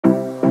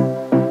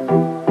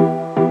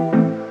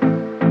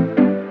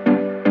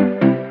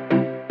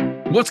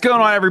What's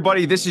going on,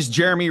 everybody? This is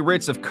Jeremy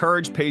Ritz of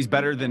Courage Pays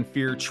Better Than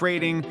Fear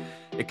Trading.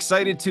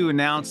 Excited to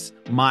announce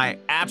my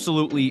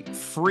absolutely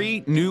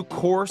free new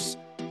course,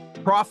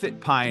 Profit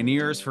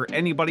Pioneers, for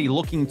anybody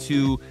looking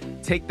to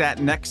take that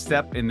next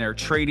step in their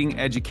trading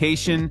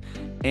education.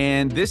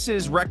 And this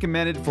is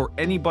recommended for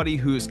anybody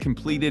who has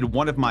completed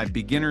one of my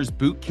beginners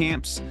boot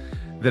camps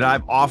that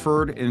I've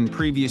offered in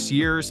previous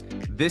years.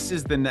 This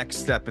is the next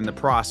step in the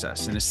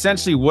process. And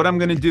essentially what I'm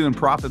going to do in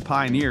Profit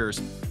Pioneers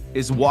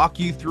is walk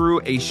you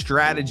through a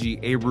strategy,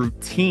 a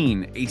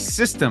routine, a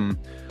system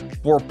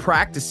for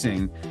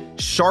practicing,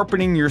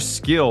 sharpening your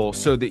skill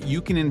so that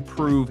you can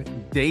improve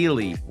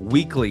daily,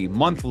 weekly,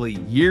 monthly,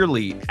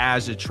 yearly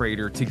as a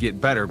trader to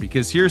get better.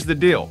 Because here's the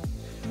deal.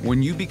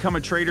 When you become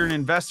a trader and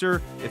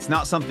investor, it's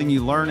not something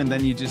you learn and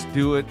then you just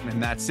do it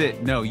and that's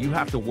it. No, you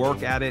have to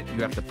work at it.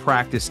 You have to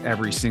practice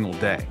every single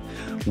day.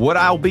 What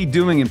I'll be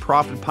doing in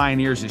Profit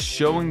Pioneers is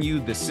showing you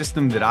the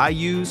system that I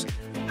use,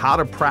 how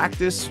to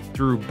practice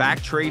through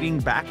back trading,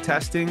 back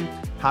testing,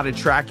 how to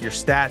track your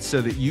stats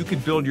so that you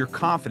could build your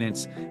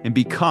confidence and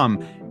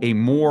become a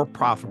more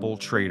profitable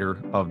trader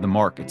of the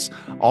markets.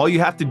 All you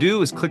have to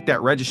do is click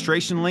that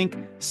registration link,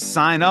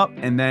 sign up,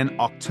 and then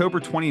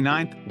October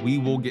 29th, we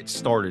will get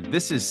started.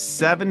 This is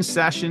 7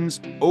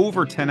 sessions,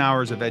 over 10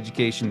 hours of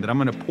education that I'm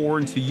going to pour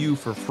into you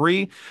for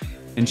free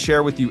and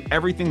share with you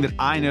everything that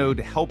I know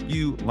to help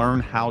you learn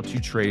how to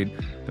trade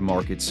the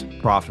markets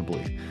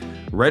profitably.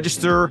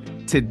 Register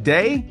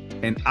today,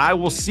 and I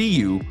will see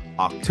you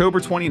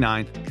October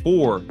 29th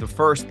for the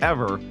first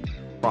ever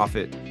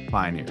Profit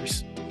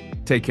Pioneers.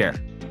 Take care.